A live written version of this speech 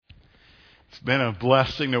It's been a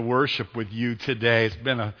blessing to worship with you today. It's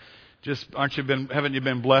been haven't you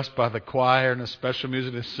been blessed by the choir and the special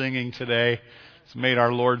music and singing today? It's made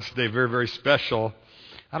our Lord's Day very, very special.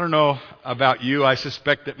 I don't know about you. I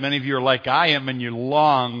suspect that many of you are like I am, and you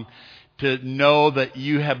long to know that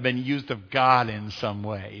you have been used of God in some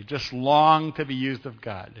way. You just long to be used of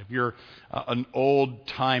God. If you're an old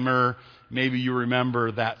timer, maybe you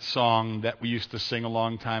remember that song that we used to sing a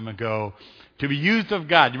long time ago. To be used of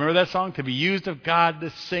God. Do you remember that song? To be used of God,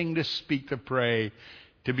 to sing, to speak, to pray.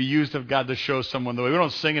 To be used of God, to show someone the way. We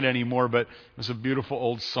don't sing it anymore, but it was a beautiful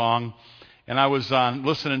old song. And I was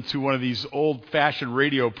listening to one of these old-fashioned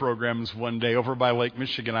radio programs one day over by Lake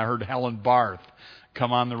Michigan. I heard Helen Barth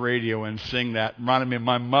come on the radio and sing that. Reminded me of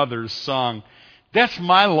my mother's song. That's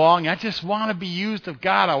my longing. I just want to be used of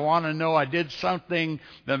God. I want to know I did something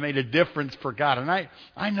that made a difference for God. And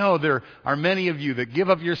I know there are many of you that give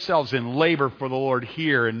of yourselves in labor for the Lord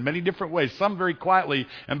here in many different ways. Some very quietly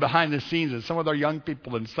and behind the scenes, and some with our young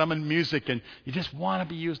people, and some in music. And you just want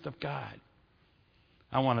to be used of God.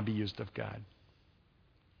 I want to be used of God.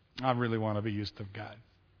 I really want to be used of God.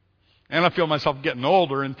 And I feel myself getting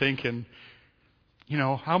older and thinking,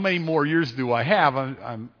 how many more years do I have?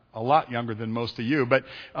 I'm a lot younger than most of you, but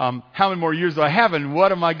how many more years do I have, and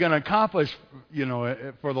what am I going to accomplish,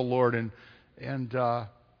 for the Lord? And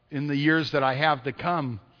in the years that I have to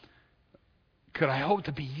come, could I hope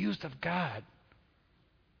to be used of God?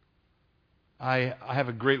 I have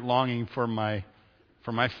a great longing for my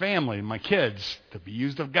family, my kids, to be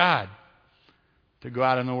used of God, to go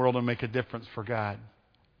out in the world and make a difference for God,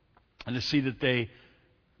 and to see that they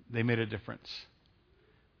made a difference.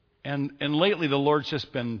 And lately the Lord's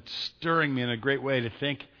just been stirring me in a great way to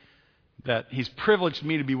think that He's privileged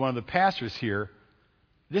me to be one of the pastors here.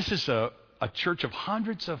 This is a church of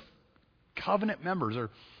hundreds of covenant members,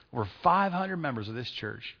 or over 500 members of this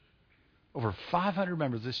church. Over 500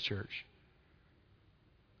 members of this church.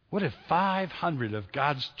 What if 500 of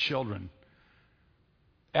God's children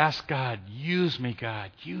ask God, use me,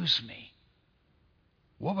 God, use me?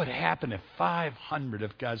 What would happen if 500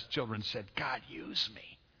 of God's children said, God, use me?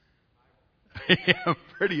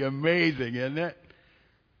 Pretty amazing, isn't it?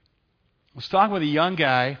 I was talking with a young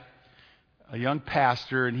guy, a young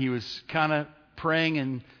pastor, and he was kind of praying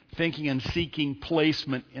and thinking and seeking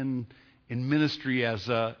placement in ministry as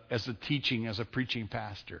a preaching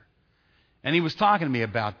pastor. And he was talking to me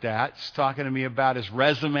about that. He's talking to me about his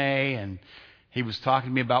resume, and he was talking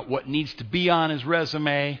to me about what needs to be on his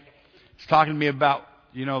resume. He's talking to me about,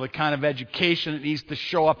 the kind of education that needs to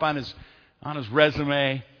show up on his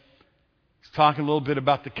resume. He's talking a little bit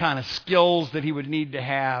about the kind of skills that he would need to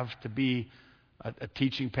have to be a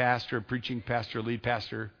teaching pastor, a preaching pastor, a lead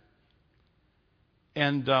pastor.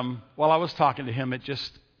 And while I was talking to him, it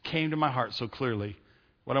just came to my heart so clearly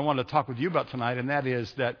what I wanted to talk with you about tonight, and that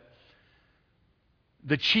is that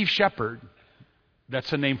the chief shepherd,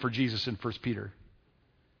 that's a name for Jesus in 1 Peter,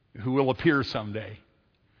 who will appear someday.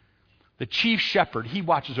 The chief shepherd, he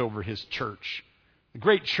watches over his church, the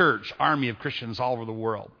great church, army of Christians all over the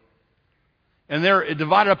world. And they're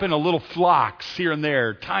divided up into little flocks here and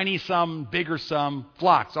there, tiny some, bigger some,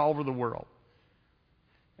 flocks all over the world.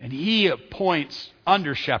 And he appoints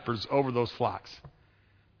under-shepherds over those flocks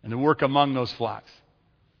and to work among those flocks.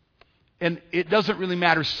 And it doesn't really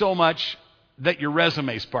matter so much that your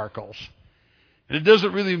resume sparkles. And it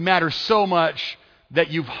doesn't really matter so much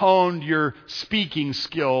that you've honed your speaking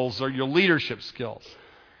skills or your leadership skills.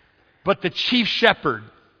 But the chief shepherd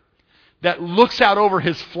that looks out over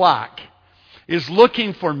his flock is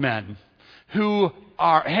looking for men who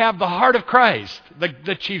have the heart of Christ,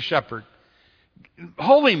 the chief shepherd.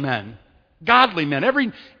 Holy men, godly men.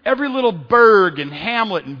 Every little burg and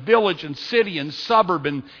hamlet and village and city and suburb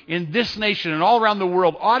in this nation and all around the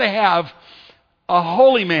world ought to have a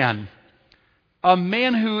holy man. A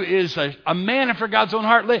man who is a man after God's own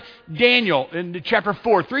heart. Daniel in chapter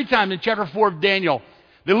 4, 3 times in chapter 4 of Daniel,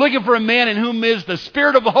 they're looking for a man in whom is the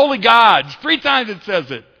spirit of the holy gods. 3 times it says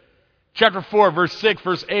it. Chapter 4, verse 6,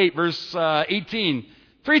 verse 8, verse 18.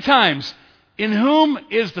 3 times. In whom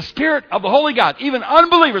is the Spirit of the Holy God. Even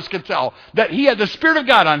unbelievers can tell that he had the Spirit of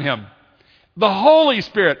God on him. The Holy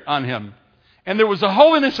Spirit on him. And there was a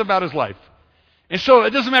holiness about his life. And so it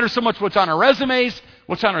doesn't matter so much what's on our resumes,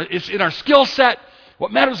 it's in our skill set.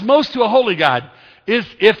 What matters most to a holy God is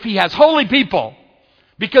if he has holy people.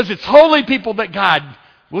 Because it's holy people that God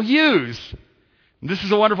will use. And this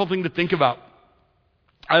is a wonderful thing to think about.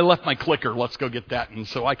 I left my clicker. Let's go get that. And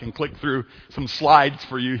so I can click through some slides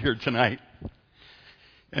for you here tonight.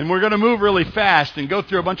 And we're going to move really fast and go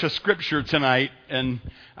through a bunch of scripture tonight. And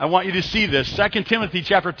I want you to see this. 2 Timothy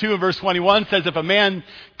chapter 2 and verse 21 says, if a man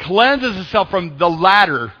cleanses himself from the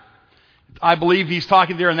latter, I believe he's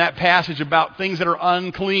talking there in that passage about things that are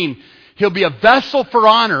unclean. He'll be a vessel for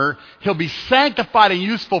honor. He'll be sanctified and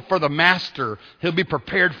useful for the master. He'll be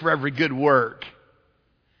prepared for every good work.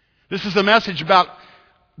 This is a message about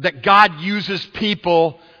that God uses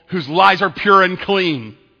people whose lives are pure and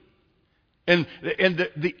clean. And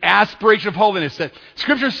the aspiration of holiness. That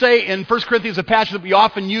scriptures say in 1 Corinthians, a passage that we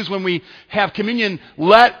often use when we have communion,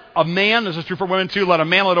 let a man, this is true for women too, let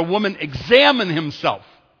a woman examine himself.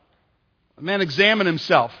 A man examine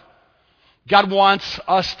himself. God wants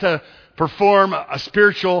us to perform a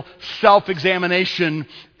spiritual self-examination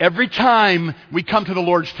every time we come to the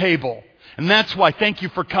Lord's table. And that's why, thank you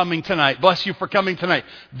for coming tonight. Bless you for coming tonight.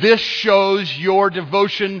 This shows your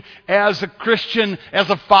devotion as a Christian, as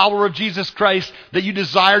a follower of Jesus Christ, that you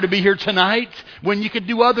desire to be here tonight when you could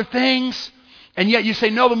do other things. And yet you say,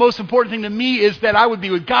 no, the most important thing to me is that I would be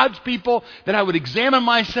with God's people, that I would examine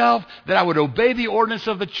myself, that I would obey the ordinance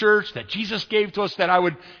of the church that Jesus gave to us, that I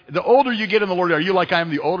would, the older you get in the Lord, are you like I am?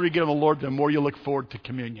 The older you get in the Lord, the more you look forward to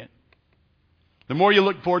communion. The more you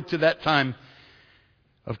look forward to that time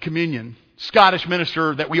of communion. Scottish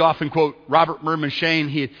minister that we often quote, Robert Murray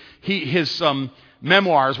M'Cheyne, his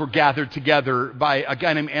memoirs were gathered together by a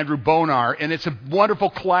guy named Andrew Bonar, and it's a wonderful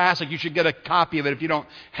classic. You should get a copy of it if you don't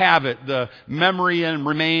have it. The Memory and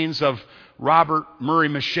Remains of Robert Murray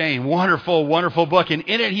M'Cheyne. Wonderful, wonderful book. And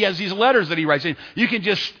in it, he has these letters that he writes. And you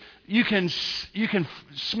can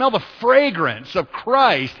smell the fragrance of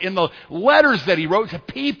Christ in the letters that he wrote to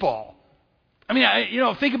people. I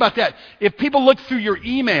mean, think about that. If people look through your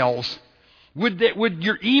emails, would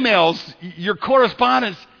your emails, your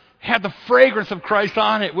correspondence, have the fragrance of Christ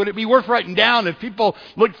on it? Would it be worth writing down? If people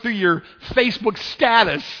looked through your Facebook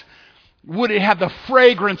status, would it have the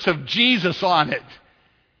fragrance of Jesus on it?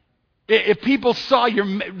 If people saw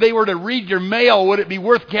they were to read your mail, would it be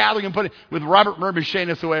worth gathering and putting? With Robert Murray M'Cheyne,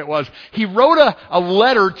 that's the way it was. He wrote a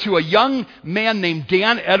letter to a young man named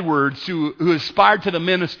Dan Edwards who aspired to the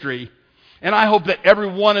ministry. And I hope that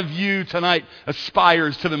every one of you tonight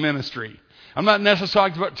aspires to the ministry. I'm not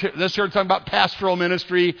necessarily talking about pastoral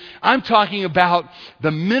ministry. I'm talking about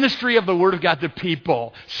the ministry of the Word of God to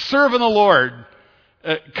people. Serving the Lord.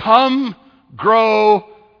 Come, grow,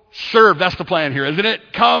 serve. That's the plan here, isn't it?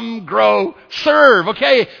 Come, grow, serve.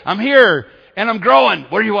 Okay, I'm here and I'm growing.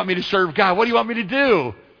 Where do you want me to serve God? What do you want me to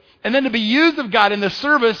do? And then to be used of God in the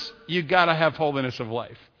service, you've got to have holiness of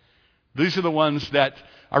life. These are the ones that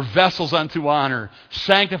are vessels unto honor,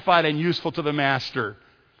 sanctified and useful to the master.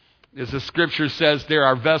 As the scripture says, there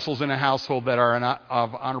are vessels in a household that are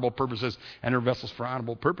of honorable purposes, and are vessels for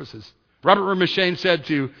honorable purposes. Robert Murray M'Cheyne said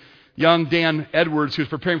to young Dan Edwards, who was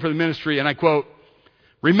preparing for the ministry, and I quote,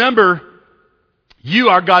 "Remember, you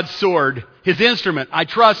are God's sword, His instrument. I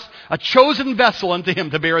trust a chosen vessel unto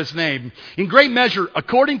Him to bear His name. In great measure,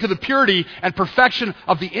 according to the purity and perfection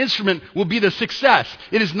of the instrument will be the success.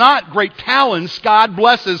 It is not great talents God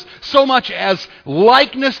blesses so much as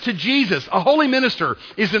likeness to Jesus. A holy minister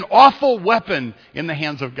is an awful weapon in the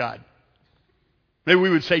hands of God." Maybe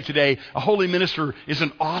we would say today, a holy minister is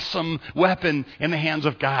an awesome weapon in the hands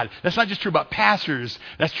of God. That's not just true about pastors.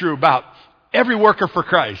 That's true about every worker for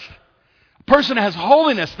Christ. Person has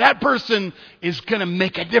holiness, that person is going to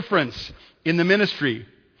make a difference in the ministry.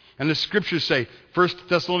 And the scriptures say, 1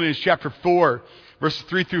 Thessalonians chapter 4, verses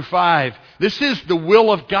 3 through 5, this is the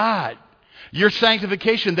will of God, your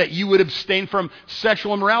sanctification, that you would abstain from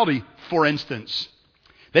sexual immorality, for instance.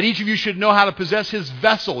 That each of you should know how to possess his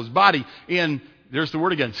vessel, his body, in, there's the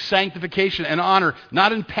word again, sanctification and honor,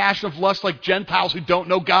 not in passion of lust like Gentiles who don't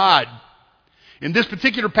know God. In this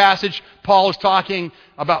particular passage, Paul is talking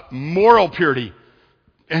about moral purity.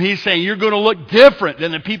 And he's saying you're going to look different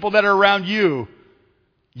than the people that are around you.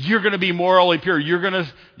 You're going to be morally pure. You're going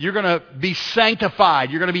to be sanctified.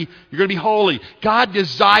 You're going to be holy. God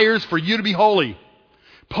desires for you to be holy.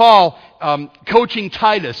 Paul, coaching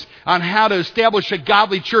Titus on how to establish a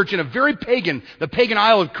godly church in the pagan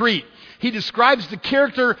Isle of Crete. He describes the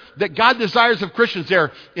character that God desires of Christians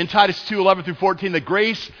there in Titus 2:11 through 14. The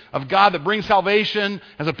grace of God that brings salvation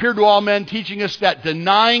has appeared to all men, teaching us that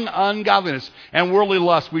denying ungodliness and worldly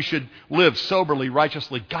lust, we should live soberly,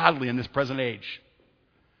 righteously, godly in this present age.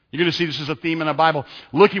 You're going to see this is a theme in the Bible.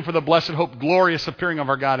 Looking for the blessed hope, glorious appearing of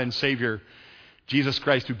our God and Savior, Jesus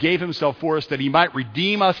Christ, who gave himself for us that he might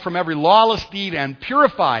redeem us from every lawless deed and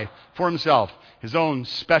purify for himself his own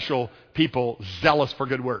special people, zealous for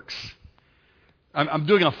good works. I'm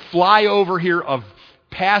doing a flyover here of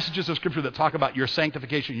passages of Scripture that talk about your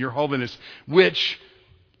sanctification, your holiness, which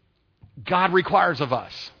God requires of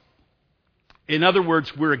us. In other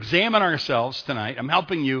words, we're examining ourselves tonight. I'm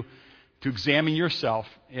helping you to examine yourself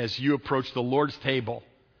as you approach the Lord's table,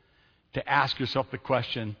 to ask yourself the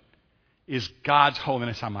question, is God's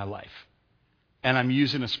holiness on my life? And I'm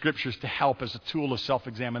using the scriptures to help as a tool of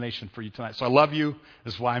self-examination for you tonight. So I love you.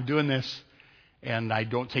 This is why I'm doing this. And I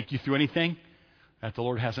don't take you through anything that the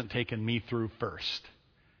Lord hasn't taken me through first.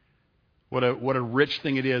 What a rich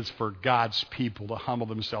thing it is for God's people to humble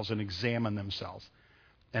themselves and examine themselves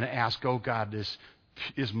and ask, oh God,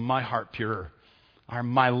 is my heart pure? Are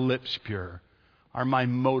my lips pure? Are my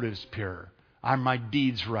motives pure? Are my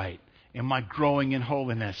deeds right? Am I growing in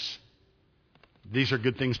holiness? These are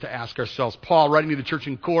good things to ask ourselves. Paul, writing to the church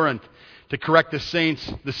in Corinth to correct the saints,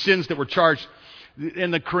 the sins that were charged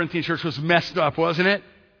in the Corinthian church was messed up, wasn't it?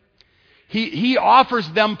 He offers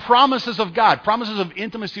them promises of God, promises of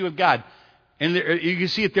intimacy with God. And you can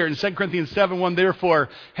see it there in 2 Corinthians 7:1. Therefore,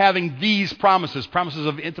 having these promises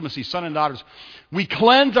of intimacy, son and daughters, we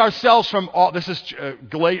cleanse ourselves from all. This is 1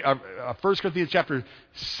 Corinthians chapter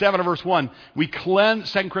 7 verse 1.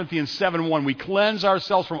 2 Corinthians 7:1. We cleanse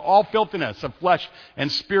ourselves from all filthiness of flesh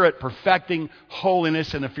and spirit, perfecting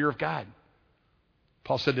holiness in the fear of God.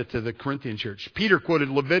 Paul said that to the Corinthian church. Peter quoted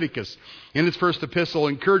Leviticus in his first epistle,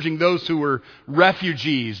 encouraging those who were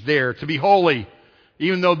refugees there to be holy,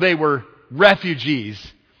 even though they were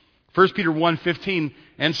refugees. 1 Peter 1:15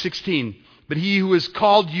 and 16. But he who has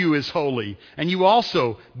called you is holy, and you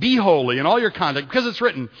also be holy in all your conduct, because it's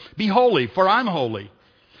written, be holy, for I'm holy.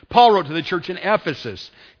 Paul wrote to the church in Ephesus,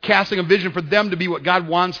 casting a vision for them to be what God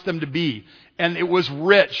wants them to be. And it was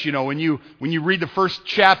rich, when you read the first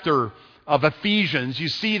chapter of Ephesians, you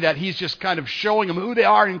see that he's just kind of showing them who they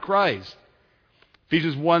are in Christ.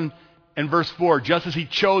 Ephesians 1 and verse 4, just as he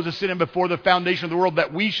chose us in him before the foundation of the world,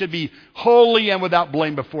 that we should be holy and without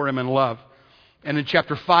blame before him in love. And in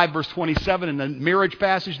chapter 5, verse 27, in the marriage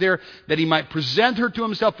passage there, that he might present her to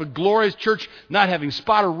himself a glorious church, not having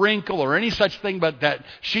spot or wrinkle or any such thing, but that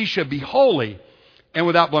she should be holy and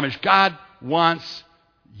without blemish. God wants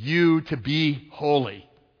you to be holy.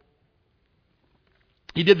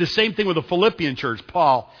 He did the same thing with the Philippian church,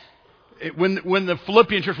 Paul. When the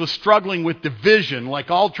Philippian church was struggling with division,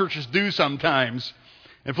 like all churches do sometimes,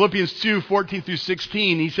 in Philippians 2:14 through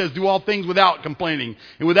 16, he says, do all things without complaining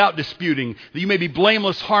and without disputing, that you may be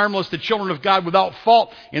blameless, harmless, the children of God without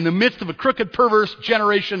fault, in the midst of a crooked, perverse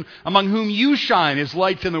generation, among whom you shine as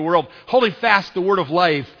lights in the world, holding fast the word of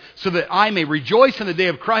life, so that I may rejoice in the day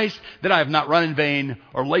of Christ, that I have not run in vain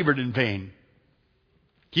or labored in vain.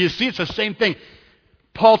 You see, it's the same thing.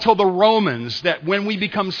 Paul told the Romans that when we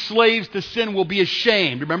become slaves to sin, we'll be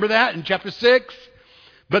ashamed. Remember that in chapter 6?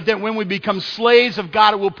 But that when we become slaves of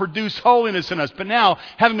God, it will produce holiness in us. But now,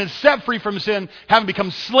 having been set free from sin, having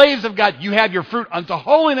become slaves of God, you have your fruit unto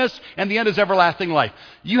holiness, and the end is everlasting life.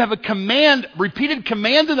 You have a command, repeated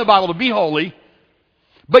command in the Bible to be holy,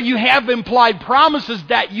 but you have implied promises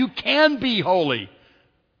that you can be holy.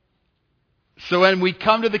 So when we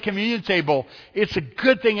come to the communion table, it's a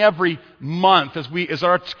good thing every month, as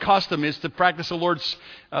our custom is to practice the Lord's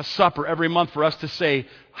Supper every month, for us to say,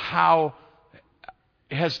 how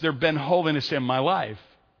has there been holiness in my life?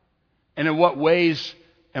 And in what ways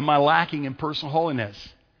am I lacking in personal holiness?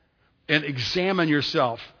 And examine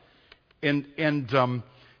yourself. And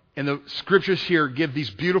the scriptures here give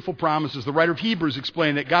these beautiful promises. The writer of Hebrews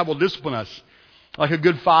explained that God will discipline us like a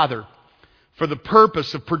good father, for the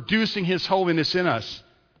purpose of producing his holiness in us.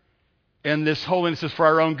 And this holiness is for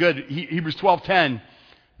our own good. Hebrews 12:10,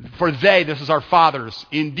 for they, this is our fathers,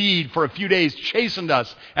 indeed for a few days chastened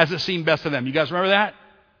us as it seemed best to them. You guys remember that?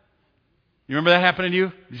 You remember that happening to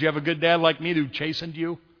you? Did you have a good dad like me who chastened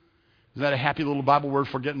you? Is that a happy little Bible word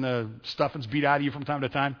for getting the stuffings beat out of you from time to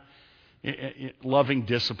time? Loving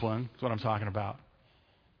discipline is what I'm talking about.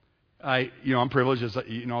 I'm privileged, as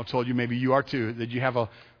I told you, maybe you are too, that you have a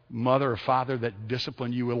mother or father that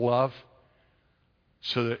discipline you with love,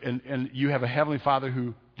 so that and you have a heavenly Father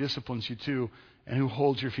who disciplines you too, and who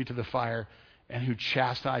holds your feet to the fire, and who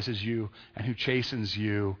chastises you, and who chastens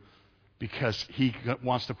you, because he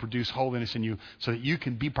wants to produce holiness in you, so that you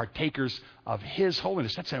can be partakers of his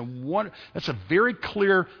holiness. That's a very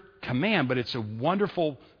clear command, but it's a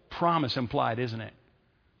wonderful promise implied, isn't it?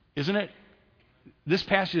 Isn't it? This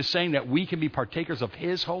passage is saying that we can be partakers of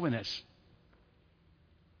his holiness.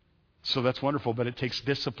 So that's wonderful, but it takes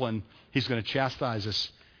discipline. He's going to chastise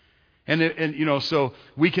us. And so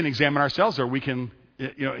we can examine ourselves, or we can,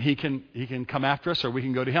 he can come after us, or we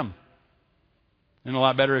can go to him. And a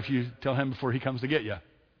lot better if you tell him before he comes to get you.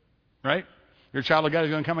 Right? You're a child of God,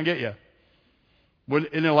 he's going to come and get you.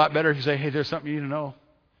 Isn't it a lot better if you say, hey, there's something you need to know?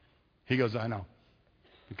 He goes, I know.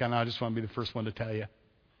 I just want to be the first one to tell you.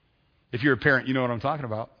 If you're a parent, you know what I'm talking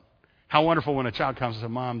about. How wonderful when a child comes and says,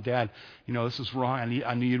 Mom, Dad, this is wrong.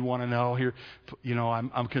 I knew you'd want to know. Here,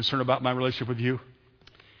 I'm concerned about my relationship with you.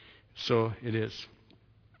 So it is.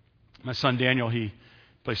 My son Daniel, he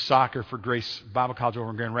plays soccer for Grace Bible College over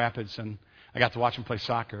in Grand Rapids, and I got to watch him play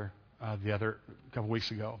soccer a couple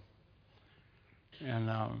weeks ago. And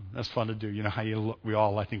that's fun to do. You know how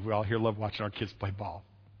I think we all here love watching our kids play ball.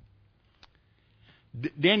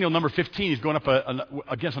 Daniel, number 15, he's going up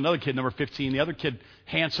against another kid, number 15. The other kid,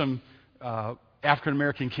 handsome,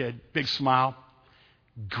 African-American kid, big smile,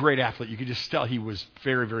 great athlete. You could just tell he was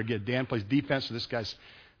very, very good. Dan plays defense, so this guy's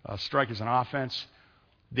strikers on offense.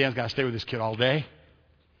 Dan's got to stay with this kid all day.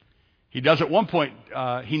 He does at one point,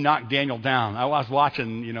 he knocked Daniel down. I was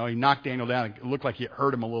watching, he knocked Daniel down. It looked like he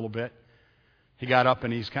hurt him a little bit. He got up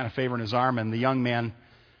and he's kind of favoring his arm, and the young man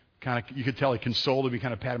you could tell he consoled him. He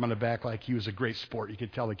kind of patted him on the back like he was a great sport. You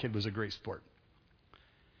could tell the kid was a great sport.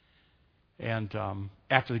 And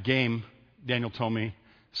after the game, Daniel told me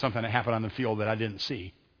something that happened on the field that I didn't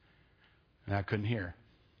see and I couldn't hear.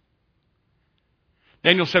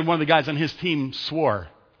 Daniel said one of the guys on his team swore.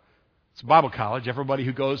 It's a Bible college. Everybody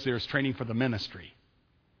who goes there is training for the ministry.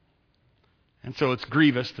 And so it's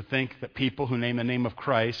grievous to think that people who name the name of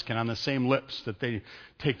Christ can, on the same lips that they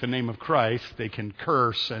take the name of Christ, they can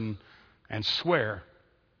curse and swear.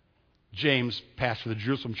 James, pastor of the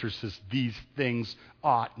Jerusalem church, says these things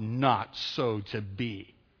ought not so to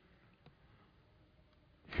be.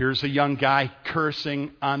 Here's a young guy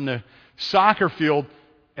cursing on the soccer field,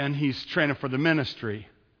 and he's training for the ministry.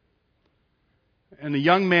 And the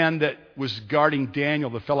young man that was guarding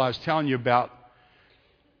Daniel, the fellow I was telling you about,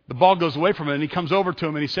 the ball goes away from him, and he comes over to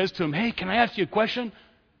him, and he says to him, "Hey, can I ask you a question?"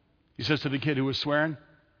 He says to the kid who was swearing,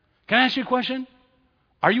 "Can I ask you a question?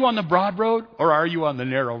 Are you on the broad road, or are you on the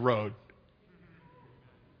narrow road?"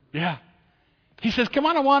 Yeah. He says, "Come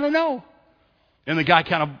on, I want to know." And the guy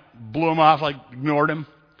kind of blew him off, ignored him.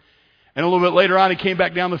 And a little bit later on, he came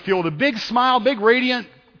back down the field with a big smile, big radiant,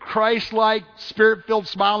 Christ-like, Spirit-filled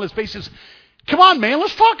smile on his face. He says, "Come on, man,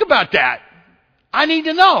 let's talk about that. I need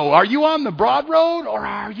to know, are you on the broad road or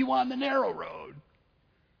are you on the narrow road?"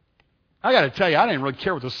 I got to tell you, I didn't really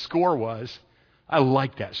care what the score was. I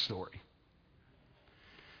liked that story.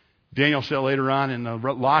 Daniel said later on in the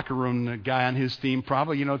locker room, the guy on his team,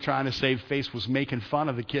 probably, trying to save face, was making fun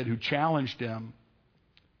of the kid who challenged him.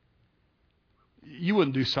 You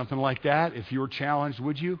wouldn't do something like that if you were challenged,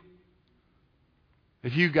 would you?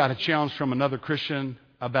 If you got a challenge from another Christian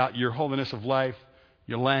about your holiness of life,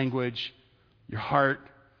 your language, your heart,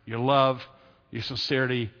 your love, your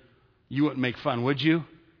sincerity, you wouldn't make fun, would you?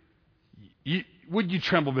 Would you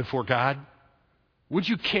tremble before God? Would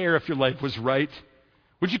you care if your life was right?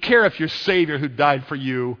 Would you care if your Savior who died for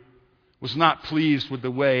you was not pleased with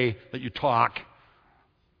the way that you talk?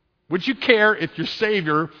 Would you care if your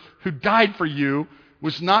Savior who died for you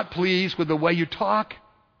was not pleased with the way you talk?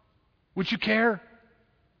 Would you care?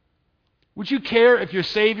 Would you care if your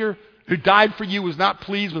Savior who died for you was not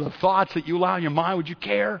pleased with the thoughts that you allow in your mind? Would you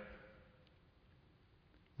care?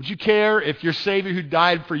 Would you care if your Savior who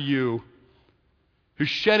died for you, who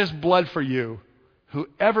shed his blood for you, who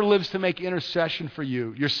ever lives to make intercession for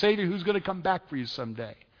you, your Savior who's going to come back for you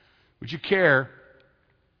someday, would you care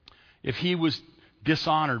if he was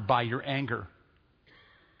dishonored by your anger?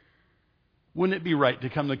 Wouldn't it be right to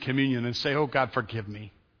come to communion and say, "Oh God, forgive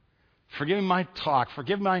me. Forgive me my talk.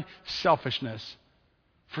 Forgive my selfishness.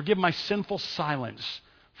 Forgive my sinful silence.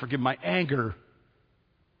 Forgive my anger.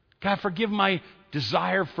 God, forgive my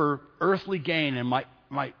desire for earthly gain and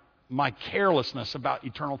my carelessness about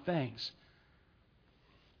eternal things."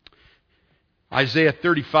 Isaiah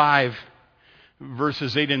 35,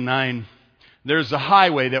 verses 8 and 9. There's a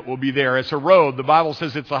highway that will be there. It's a road. The Bible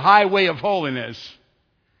says it's a highway of holiness.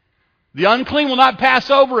 The unclean will not pass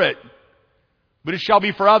over it, but it shall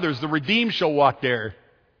be for others. The redeemed shall walk there.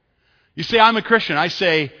 You say, "I'm a Christian." I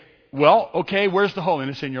say, well, okay, where's the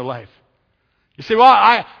holiness in your life? You say,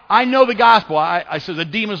 "Well, I know the gospel." I said, "The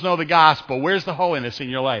demons know the gospel. Where's the holiness in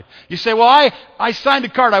your life?" You say, "Well, I signed a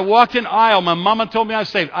card. I walked in aisle. My mama told me I was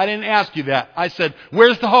saved." I didn't ask you that. I said,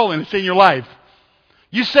 "Where's the holiness in your life?"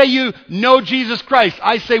 You say you know Jesus Christ.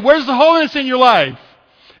 I say, "Where's the holiness in your life?"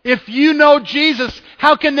 If you know Jesus,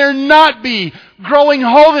 how can there not be growing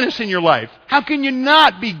holiness in your life? How can you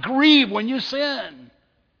not be grieved when you sin?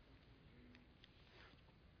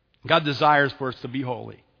 God desires for us to be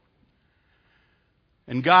holy.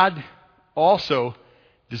 And God also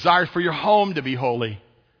desires for your home to be holy.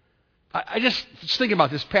 I just thinking about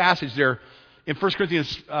this passage there in 1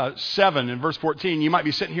 Corinthians 7 and verse 14, you might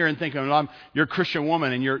be sitting here and thinking, well, you're a Christian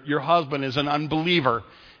woman and your husband is an unbeliever.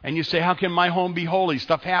 And you say, how can my home be holy?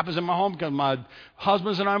 Stuff happens in my home because my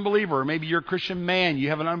husband's an unbeliever. Or maybe you're a Christian man. You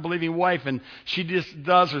have an unbelieving wife and she just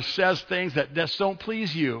does or says things that just don't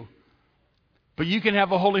please you. But you can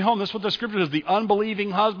have a holy home. That's what the scripture says. The unbelieving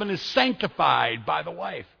husband is sanctified by the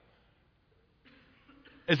wife.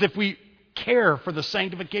 As if we care for the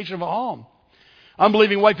sanctification of a home.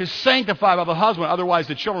 Unbelieving wife is sanctified by the husband. Otherwise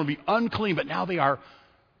the children would be unclean. But now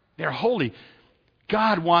they're holy.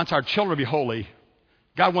 God wants our children to be holy.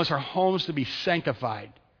 God wants our homes to be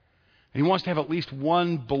sanctified. And He wants to have at least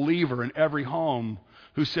one believer in every home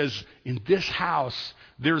who says, in this house,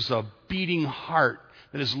 there's a beating heart.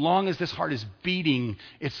 That as long as this heart is beating,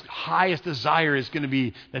 its highest desire is going to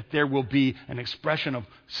be that there will be an expression of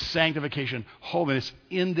sanctification, holiness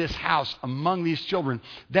in this house among these children.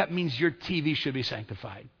 That means your TV should be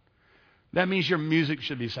sanctified. That means your music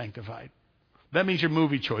should be sanctified. That means your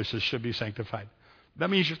movie choices should be sanctified. That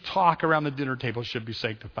means your talk around the dinner table should be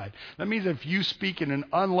sanctified. That means if you speak in an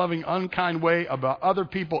unloving, unkind way about other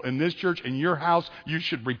people in this church, in your house, you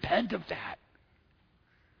should repent of that.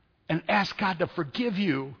 And ask God to forgive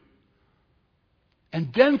you.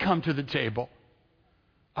 And then come to the table.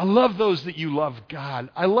 I love those that you love God.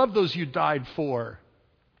 I love those you died for.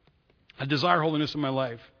 I desire holiness in my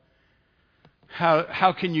life.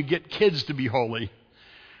 How can you get kids to be holy?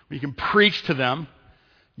 You can preach to them.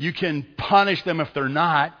 You can punish them if they're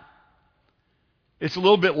not. It's a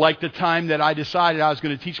little bit like the time that I decided I was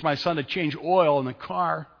going to teach my son to change oil in the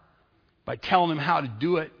car by telling him how to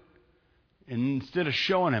do it instead of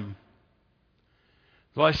showing him.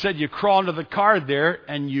 So I said, you crawl into the car there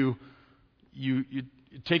and you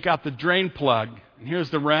take out the drain plug. And here's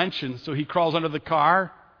the wrench. And so he crawls under the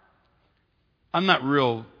car. I'm not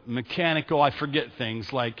real mechanical. I forget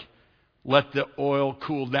things like let the oil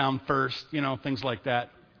cool down first, things like that.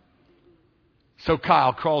 So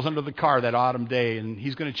Kyle crawls under the car that autumn day, and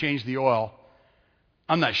he's going to change the oil.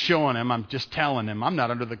 I'm not showing him. I'm just telling him. I'm not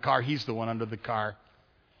under the car. He's the one under the car.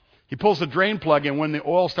 He pulls the drain plug, and when the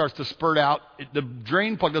oil starts to spurt out, the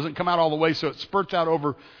drain plug doesn't come out all the way, so it spurts out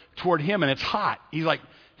over toward him, and it's hot.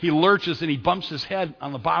 He lurches, and he bumps his head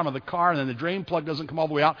on the bottom of the car, and then the drain plug doesn't come all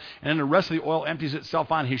the way out, and then the rest of the oil empties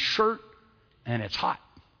itself on his shirt, and it's hot.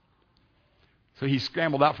 So he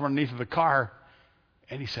scrambled out from underneath of the car,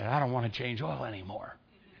 and he said, I don't want to change oil anymore.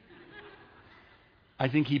 I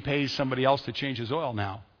think he pays somebody else to change his oil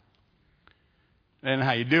now. And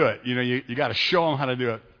how you do it. You got to show them how to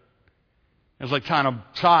do it. It's like tying a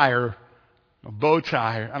tie or a bow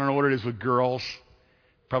tie. I don't know what it is with girls.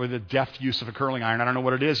 Probably the deft use of a curling iron. I don't know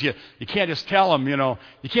what it is. You can't just tell them,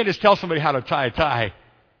 you can't just tell somebody how to tie a tie.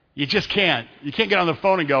 You just can't. You can't get on the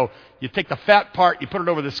phone and go, you take the fat part, you put it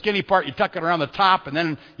over the skinny part, you tuck it around the top, and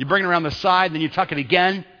then you bring it around the side, and then you tuck it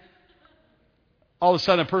again. All of a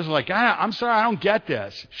sudden, the person's like, I'm sorry, I don't get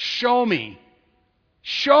this. Show me.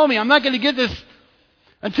 Show me. I'm not going to get this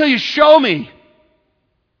until you show me.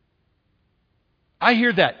 I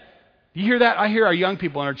hear that. You hear that? I hear our young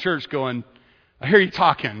people in our church going, I hear you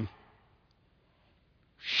talking.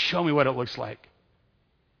 Show me what it looks like.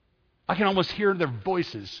 I can almost hear their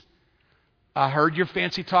voices. I heard your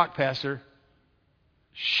fancy talk, Pastor.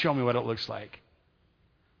 Show me what it looks like.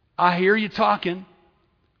 I hear you talking,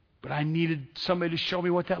 but I needed somebody to show me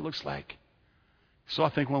what that looks like. So I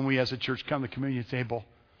think when we as a church come to the communion table,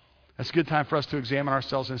 that's a good time for us to examine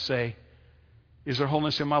ourselves and say, is there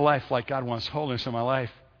wholeness in my life like God wants wholeness in my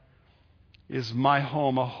life? Is my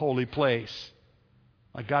home a holy place?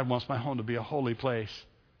 Like God wants my home to be a holy place.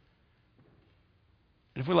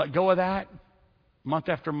 And if we let go of that, month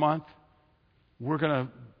after month, we're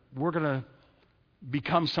gonna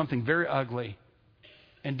become something very ugly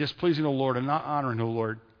and displeasing to the Lord and not honoring the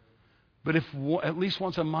Lord. But if at least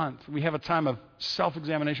once a month we have a time of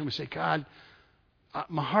self-examination, we say, God,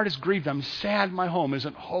 my heart is grieved. I'm sad my home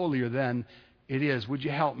isn't holier than it is. Would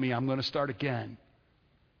you help me? I'm going to start again.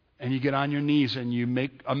 And you get on your knees and you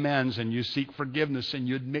make amends and you seek forgiveness and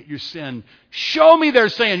you admit your sin. Show me, they're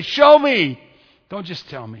saying. Show me. Don't just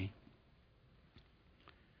tell me.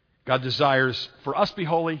 God desires for us to be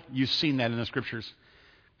holy. You've seen that in the scriptures.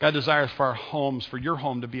 God desires for our homes, for your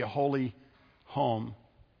home to be a holy home.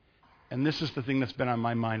 And this is the thing that's been on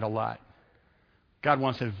my mind a lot. God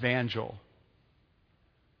wants Evangel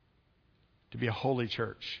to be a holy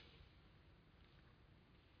church.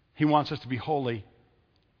 He wants us to be holy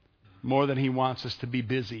more than He wants us to be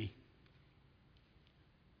busy.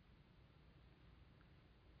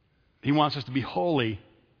 He wants us to be holy.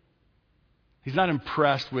 He's not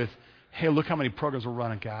impressed with, hey, look how many programs we're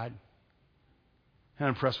running, God. He's not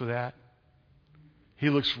impressed with that. He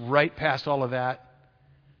looks right past all of that,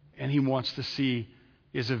 and he wants to see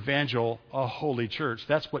his evangel a holy church.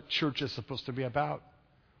 That's what church is supposed to be about.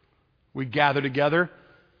 We gather together,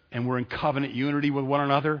 and we're in covenant unity with one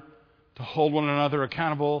another to hold one another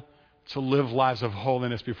accountable, to live lives of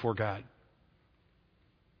holiness before God.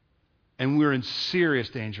 And we're in serious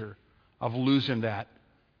danger of losing that,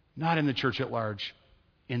 not in the church at large,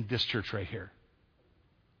 in this church right here.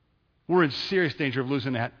 We're in serious danger of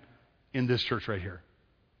losing that in this church right here.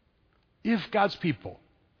 If God's people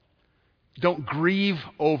don't grieve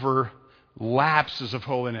over lapses of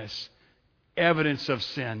holiness, evidence of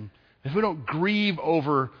sin, if we don't grieve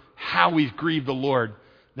over how we've grieved the Lord,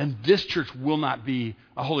 then this church will not be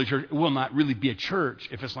a holy church. It will not really be a church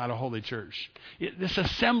if it's not a holy church. This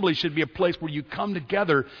assembly should be a place where you come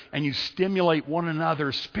together and you stimulate one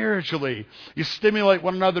another spiritually. You stimulate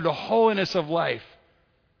one another to holiness of life.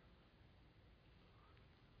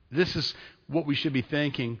 This is what we should be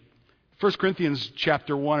thinking. 1 Corinthians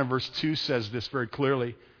chapter 1 and verse 2 says this very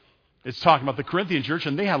clearly. It's talking about the Corinthian church,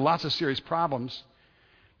 and they had lots of serious problems.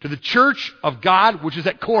 To the church of God, which is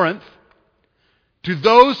at Corinth, to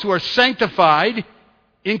those who are sanctified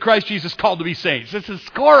in Christ Jesus, called to be saints. This is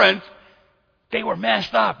Corinth. They were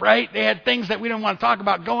messed up, right? They had things that we didn't want to talk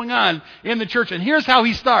about going on in the church. And here's how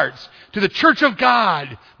he starts. To the church of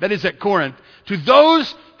God that is at Corinth, to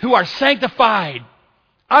those who are sanctified.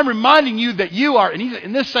 I'm reminding you that you are, and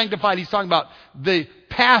in this sanctified, he's talking about the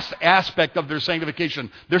past aspect of their sanctification,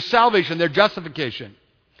 their salvation, their justification.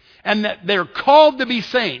 And that they're called to be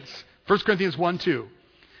saints. 1 Corinthians 1:2.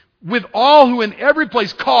 With all who in every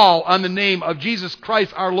place call on the name of Jesus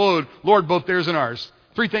Christ our Lord, both theirs and ours.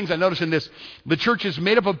 Three things I notice in this. The church is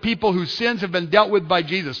made up of people whose sins have been dealt with by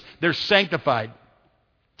Jesus. They're sanctified.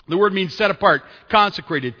 The word means set apart,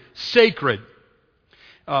 consecrated, sacred.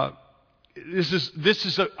 This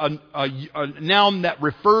is a noun that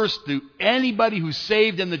refers to anybody who's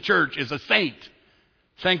saved in the church is a saint.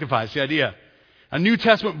 Sanctified is the idea. A New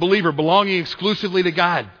Testament believer belonging exclusively to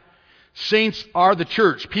God. Saints are the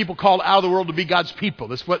church, people called out of the world to be God's people.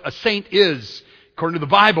 That's what a saint is, according to the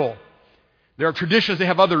Bible. There are traditions, they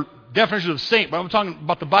have other definitions of saint, but I'm talking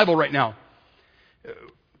about the Bible right now.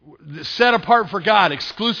 Set apart for God,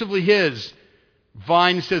 exclusively His.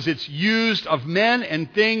 Vine says it's used of men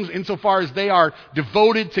and things insofar as they are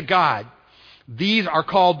devoted to God. These are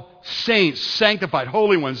called saints, sanctified,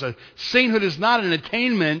 holy ones. Sainthood is not an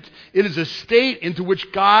attainment. It is a state into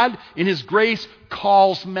which God, in His grace,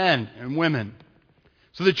 calls men and women.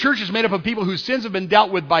 So the church is made up of people whose sins have been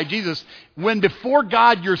dealt with by Jesus. When before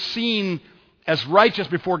God you're seen as righteous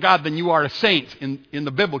before God, then you are a saint in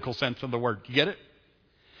the biblical sense of the word. You get it?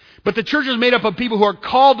 But the church is made up of people who are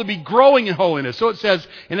called to be growing in holiness. So it says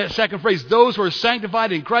in that second phrase, those who are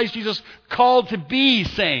sanctified in Christ Jesus, called to be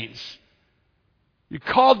saints. You're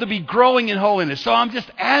called to be growing in holiness. So I'm just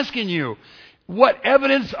asking you, what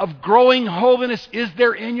evidence of growing holiness is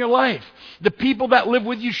there in your life? The people that live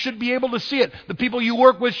with you should be able to see it. The people you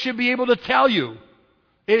work with should be able to tell you.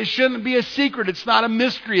 It shouldn't be a secret. It's not a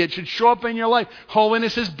mystery. It should show up in your life.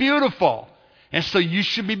 Holiness is beautiful. And so you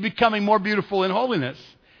should be becoming more beautiful in holiness.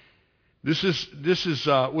 This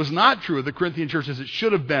was not true of the Corinthian church as it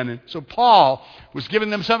should have been. And so Paul was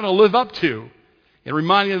giving them something to live up to and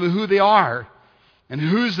reminding them of who they are and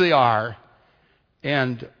whose they are.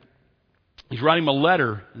 And he's writing them a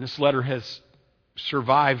letter, and this letter has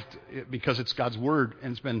survived because it's God's word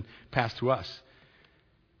and it's been passed to us.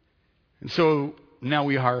 And so now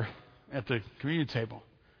we are at the communion table.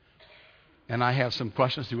 And I have some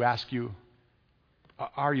questions to ask you.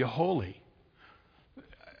 Are you holy?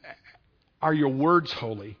 Are your words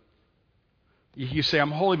holy? You say, I'm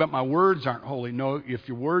holy, but my words aren't holy. No, if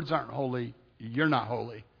your words aren't holy, you're not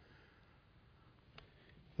holy.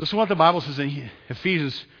 This is what the Bible says in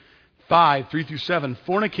Ephesians 5, 3 through 7.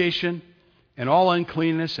 Fornication and all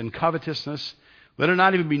uncleanness and covetousness, let it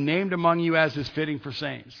not even be named among you as is fitting for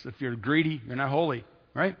saints. If you're greedy, you're not holy,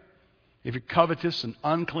 right? If you're covetous and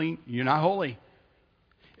unclean, you're not holy.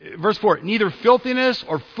 Verse 4, neither filthiness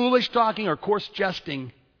or foolish talking or coarse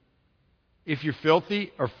jesting. If you're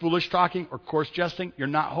filthy or foolish talking or coarse jesting, you're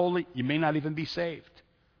not holy. You may not even be saved.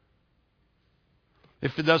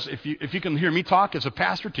 If you can hear me talk as a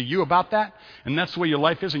pastor to you about that, and that's the way your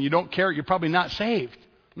life is, and you don't care, you're probably not saved.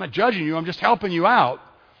 I'm not judging you. I'm just helping you out.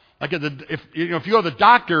 Like if you go to the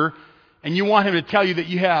doctor and you want him to tell you that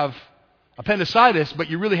you have appendicitis, but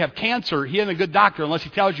you really have cancer, he isn't a good doctor unless he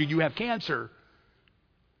tells you you have cancer.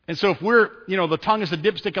 And so if the tongue is the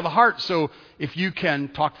dipstick of the heart. So if you can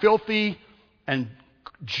talk filthy and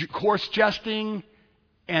coarse jesting,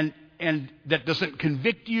 and that doesn't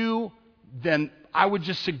convict you, then I would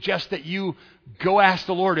just suggest that you go ask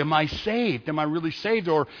the Lord, am I saved? Am I really saved?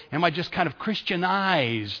 Or am I just kind of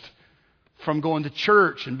Christianized from going to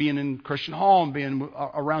church and being in a Christian home, being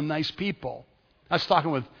around nice people? I was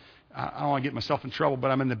talking with, I don't want to get myself in trouble,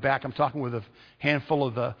 but I'm in the back. I'm talking with a handful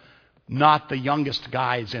of not the youngest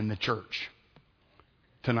guys in the church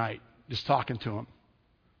tonight. Just talking to them.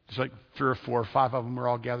 There's like 3 or 4 or 5 of them were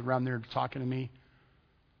all gathered around there talking to me.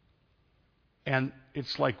 And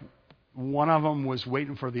it's like one of them was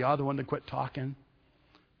waiting for the other one to quit talking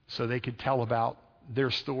so they could tell about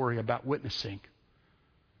their story about witnessing.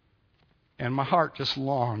 And my heart just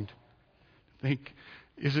longed to think,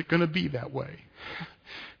 is it going to be that way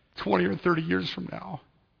 20 or 30 years from now,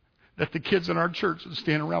 that the kids in our church would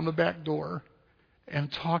stand around the back door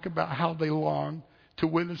and talk about how they long to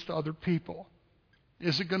witness to other people?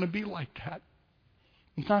 Is it going to be like that?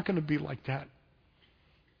 It's not going to be like that.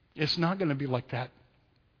 It's not going to be like that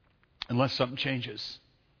unless something changes.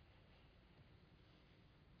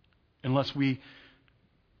 Unless we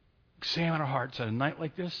examine our hearts at a night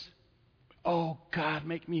like this. Oh, God,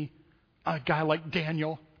 make me a guy like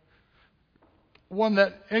Daniel. One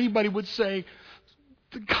that anybody would say,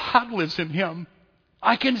 God lives in him.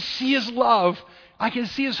 I can see his love. I can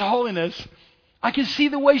see his holiness. I can see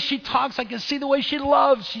the way she talks. I can see the way she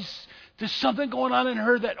loves. There's something going on in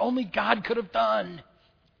her that only God could have done.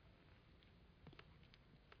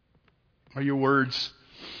 Are your words?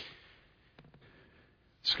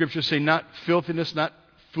 Scriptures say not filthiness, not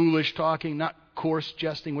foolish talking, not coarse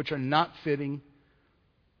jesting, which are not fitting,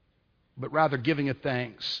 but rather giving of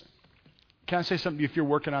thanks. Can I say something to you? If you're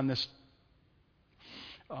working on this,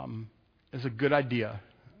 it's a good idea.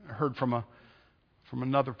 I heard from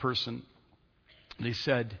another person. They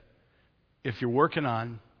said, if you're working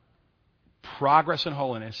on progress and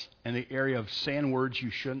holiness in the area of saying words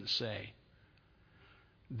you shouldn't say,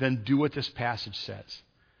 then do what this passage says.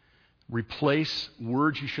 Replace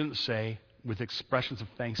words you shouldn't say with expressions of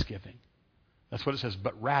thanksgiving. That's what it says,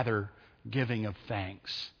 but rather giving of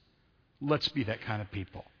thanks. Let's be that kind of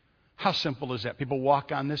people. How simple is that? People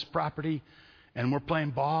walk on this property and we're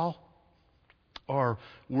playing ball, or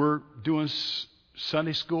we're doing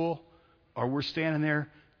Sunday school, or we're standing there,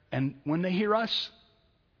 and when they hear us,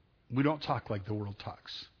 we don't talk like the world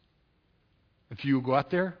talks. If you go out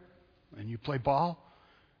there and you play ball,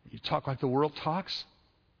 you talk like the world talks,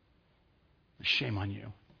 shame on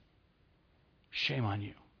you. Shame on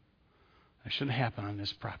you. That shouldn't happen on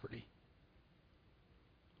this property.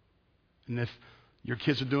 And if your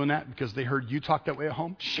kids are doing that because they heard you talk that way at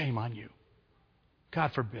home, shame on you.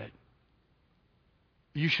 God forbid.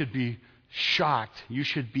 You should be shocked. You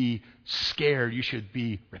should be scared. You should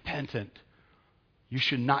be repentant. You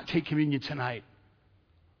should not take communion tonight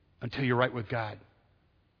until you're right with God.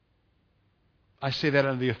 I say that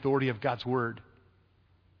under the authority of God's Word.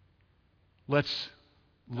 Let's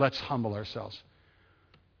humble ourselves.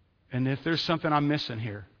 And if there's something I'm missing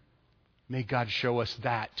here, may God show us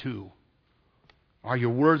that too. Are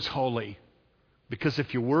your words holy? Because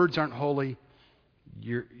if your words aren't holy,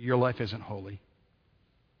 your life isn't holy.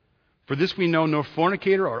 For this we know, no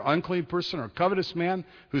fornicator or unclean person or covetous man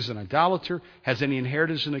who's an idolater has any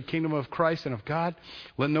inheritance in the kingdom of Christ and of God.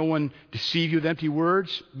 Let no one deceive you with empty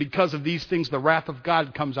words. Because of these things, the wrath of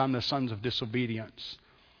God comes on the sons of disobedience.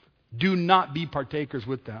 Do not be partakers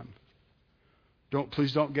with them.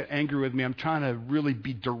 Please don't get angry with me. I'm trying to really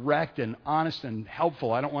be direct and honest and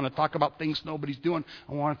helpful. I don't want to talk about things nobody's doing.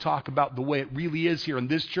 I want to talk about the way it really is here in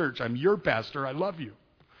this church. I'm your pastor. I love you.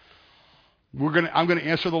 I'm going to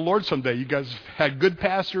answer the Lord someday. You guys have had good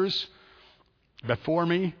pastors before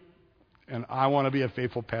me, and I want to be a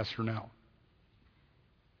faithful pastor now.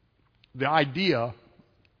 The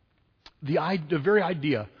very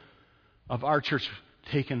idea of our church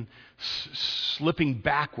slipping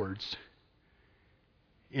backwards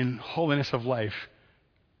in holiness of life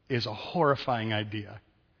is a horrifying idea.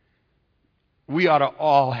 We ought to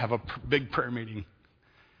all have a big prayer meeting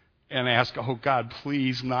and ask, oh God,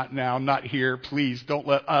 please, not now, not here. Please don't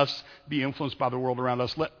let us be influenced by the world around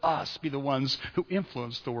us. Let us be the ones who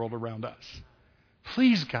influence the world around us.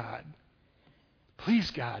 Please, God. Please,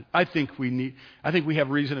 God. I think we have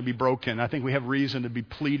reason to be broken. I think we have reason to be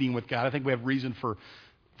pleading with God. I think we have reason for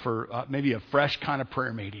maybe a fresh kind of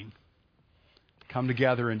prayer meeting. Come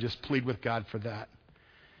together and just plead with God for that.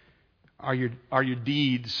 Are your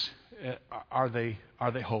deeds, are they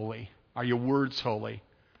holy? Are your words holy?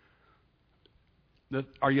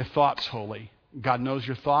 Are your thoughts holy? God knows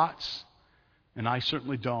your thoughts, and I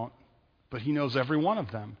certainly don't, but He knows every one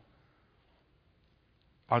of them.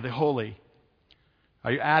 Are they holy?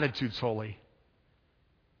 Are your attitudes holy?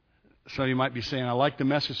 So you might be saying, I like the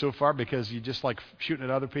message so far because you just like shooting at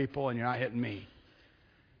other people and you're not hitting me.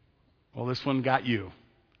 Well, this one got you.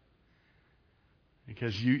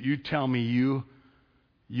 Because you tell me you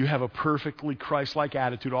have a perfectly Christ-like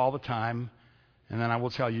attitude all the time, and then I will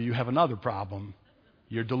tell you, you have another problem.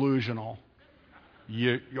 You're delusional.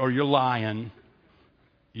 Or you're lying.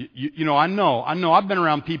 I know. I've been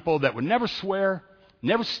around people that would never swear,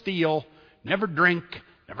 never steal, never drink,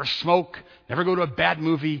 never smoke, never go to a bad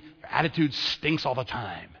movie. Their attitude stinks all the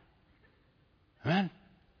time. Amen?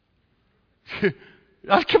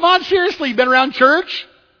 Come on, seriously, you've been around church?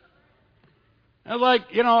 And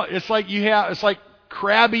it's like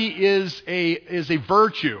crabby is a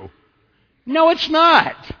virtue. No, it's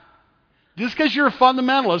not. Just because you're a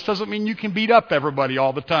fundamentalist doesn't mean you can beat up everybody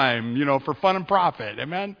all the time, for fun and profit.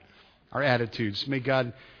 Amen? Our attitudes. May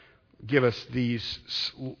God give us these.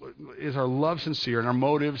 Is our love sincere and our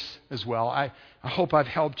motives as well? I hope I've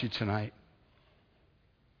helped you tonight.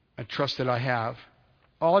 I trust that I have.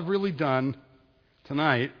 All I've really done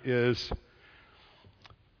tonight is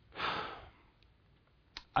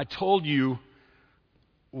I told you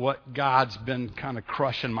what God's been kind of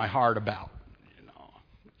crushing my heart about.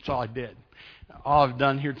 That's all I did. All I've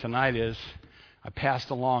done here tonight is I passed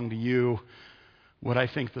along to you what I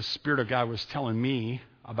think the Spirit of God was telling me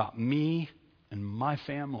about me and my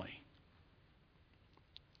family.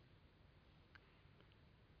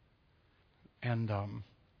 And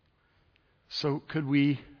so could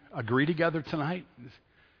we agree together tonight?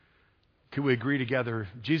 Could we agree together?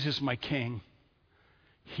 Jesus is my King.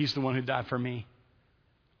 He's the one who died for me.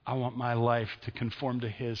 I want my life to conform to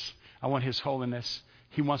His. I want His holiness.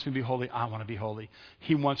 He wants me to be holy. I want to be holy.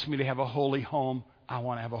 He wants me to have a holy home. I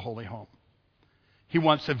want to have a holy home. He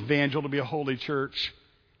wants Evangel to be a holy church.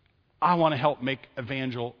 I want to help make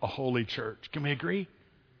Evangel a holy church. Can we agree?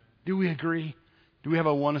 Do we agree? Do we have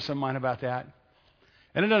a oneness of mind about that?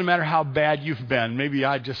 And it doesn't matter how bad you've been. Maybe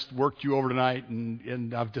I just worked you over tonight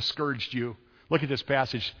and I've discouraged you. Look at this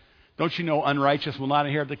passage. Don't you know unrighteous will not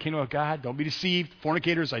inherit the kingdom of God? Don't be deceived.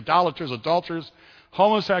 Fornicators, idolaters, adulterers,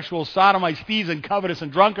 homosexuals, sodomites, thieves, and covetous,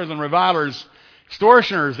 and drunkards, and revilers,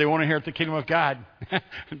 extortioners, they won't inherit the kingdom of God.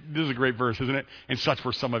 This is a great verse, isn't it? And such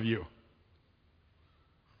were some of you.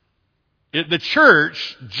 The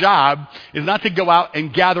church job is not to go out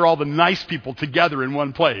and gather all the nice people together in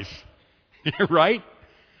one place. Right?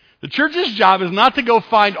 The church's job is not to go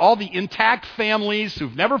find all the intact families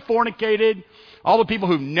who've never fornicated, all the people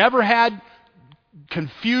who've never had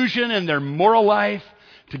confusion in their moral life,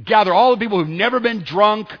 to gather all the people who've never been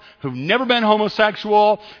drunk, who've never been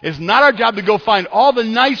homosexual. It's not our job to go find all the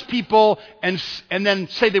nice people and then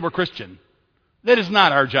say they were Christian. That is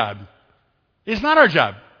not our job. It's not our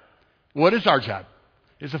job. What is our job?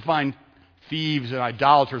 It's to find thieves and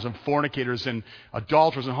idolaters and fornicators and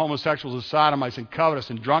adulterers and homosexuals and sodomites and covetous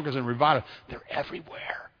and drunkards and revilers. They're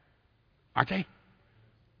everywhere. Aren't they?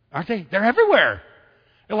 Aren't they? They're everywhere.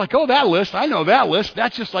 They're like, oh, that list, I know that list.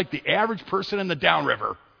 That's just like the average person in the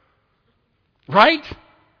downriver. Right?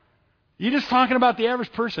 You're just talking about the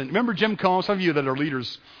average person. Remember Jim Combs? Some of you that are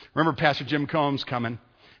leaders, remember Pastor Jim Combs coming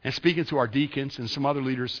and speaking to our deacons and some other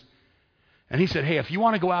leaders. And he said, hey, if you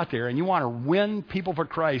want to go out there and you want to win people for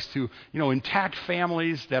Christ to, intact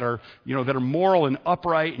families that are moral and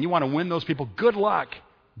upright, and you want to win those people, good luck.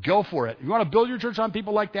 Go for it. You want to build your church on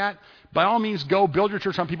people like that? By all means, go build your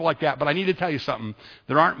church on people like that. But I need to tell you something.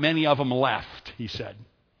 There aren't many of them left, he said.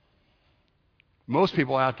 Most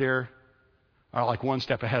people out there are like one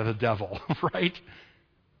step ahead of the devil, right?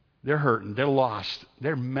 They're hurting. They're lost.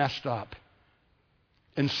 They're messed up.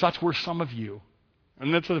 And such were some of you.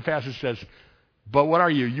 And that's what the passage says. But what are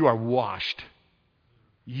you? You are washed.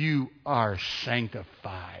 You are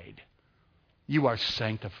sanctified. You are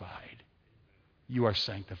sanctified. You are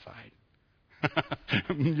sanctified.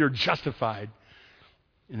 You're justified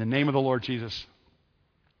in the name of the Lord Jesus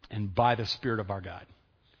and by the Spirit of our God.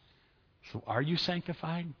 So are you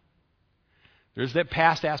sanctified? There's that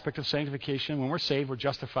past aspect of sanctification. When we're saved, we're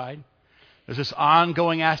justified. There's this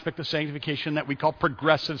ongoing aspect of sanctification that we call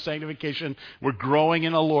progressive sanctification. We're growing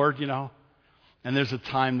in the Lord, And there's a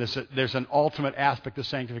time, there's an ultimate aspect of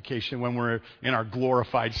sanctification when we're in our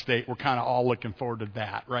glorified state. We're kind of all looking forward to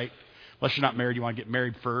that, right? Unless you're not married, you want to get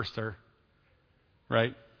married first,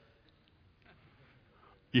 right?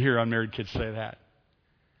 You hear unmarried kids say that.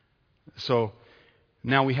 So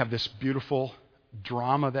now we have this beautiful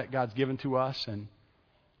drama that God's given to us and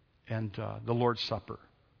the Lord's Supper,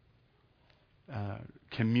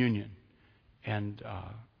 communion. And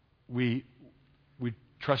we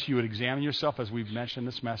trust you would examine yourself as we've mentioned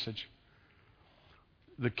this message.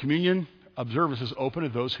 The communion observance is open to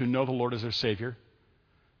those who know the Lord as their Savior,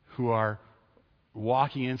 who are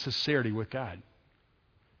walking in sincerity with God.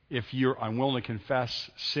 If you're unwilling to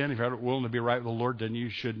confess sin, if you're unwilling to be right with the Lord, then you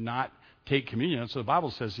should not take communion. So the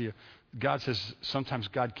Bible says, God says sometimes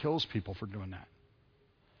God kills people for doing that.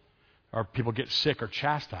 Or people get sick or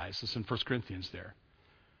chastised. It's in 1 Corinthians there.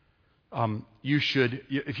 You should,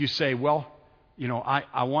 if you say, well,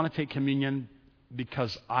 I want to take communion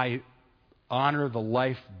because I honor the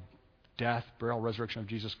life, death, burial, resurrection of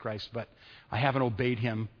Jesus Christ, but I haven't obeyed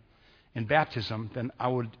him in baptism, then I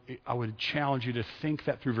would challenge you to think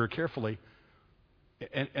that through very carefully.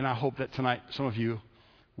 And I hope that tonight some of you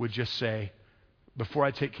would just say, before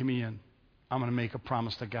I take communion, I'm going to make a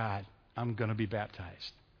promise to God. I'm going to be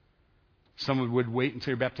baptized. Some would wait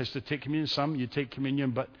until you're baptized to take communion. Some, you take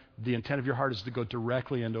communion, but the intent of your heart is to go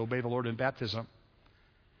directly and to obey the Lord in baptism.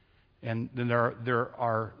 And then there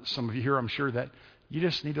are some of you here, I'm sure, that you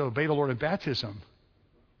just need to obey the Lord in baptism.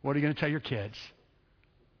 What are you going to tell your kids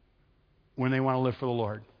when they want to live for the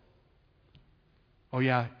Lord? Oh,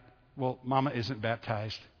 yeah, well, Mama isn't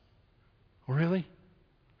baptized. Oh, really?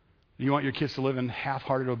 Do you want your kids to live in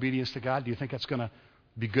half-hearted obedience to God? Do you think that's going to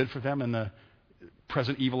be good for them in the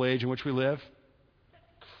present evil age in which we live?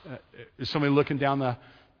 Is somebody looking down the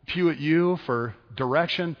pew at you for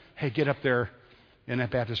direction? Hey, get up there in that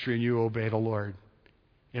baptistry and you obey the Lord.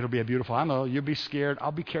 It'll be a beautiful, I know, you'll be scared.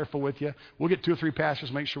 I'll be careful with you. We'll get 2 or 3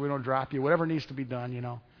 pastors, make sure we don't drop you. Whatever needs to be done,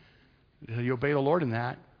 You obey the Lord in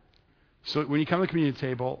that. So when you come to the communion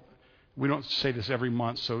table, we don't say this every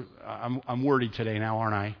month, so I'm wordy today now,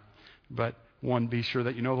 aren't I? But 1, be sure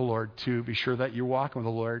that you know the Lord. 2, be sure that you're walking with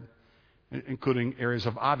the Lord, including areas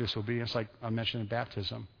of obvious obedience, like I mentioned in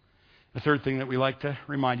baptism. The third thing that we like to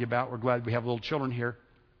remind you about, we're glad we have little children here.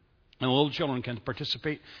 And little children can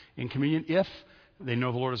participate in communion if they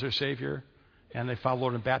know the Lord as their Savior and they follow the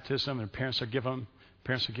Lord in baptism, and parents will give them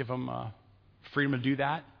freedom to do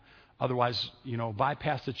that. Otherwise,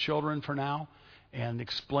 bypass the children for now and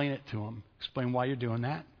explain it to them. Explain why you're doing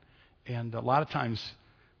that. And a lot of times,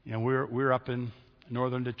 we were up in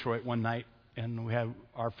northern Detroit one night, and we had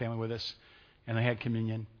our family with us, and they had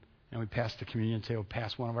communion, and we passed the communion table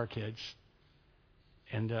past one of our kids,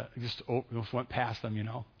 and just went past them,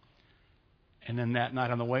 And then that night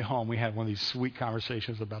on the way home, we had one of these sweet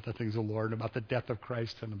conversations about the things of the Lord, and about the death of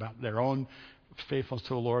Christ, and about their own faithfulness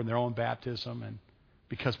to the Lord and their own baptism. And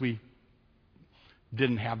because we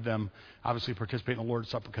didn't have them obviously participate in the Lord's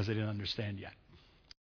Supper because they didn't understand yet.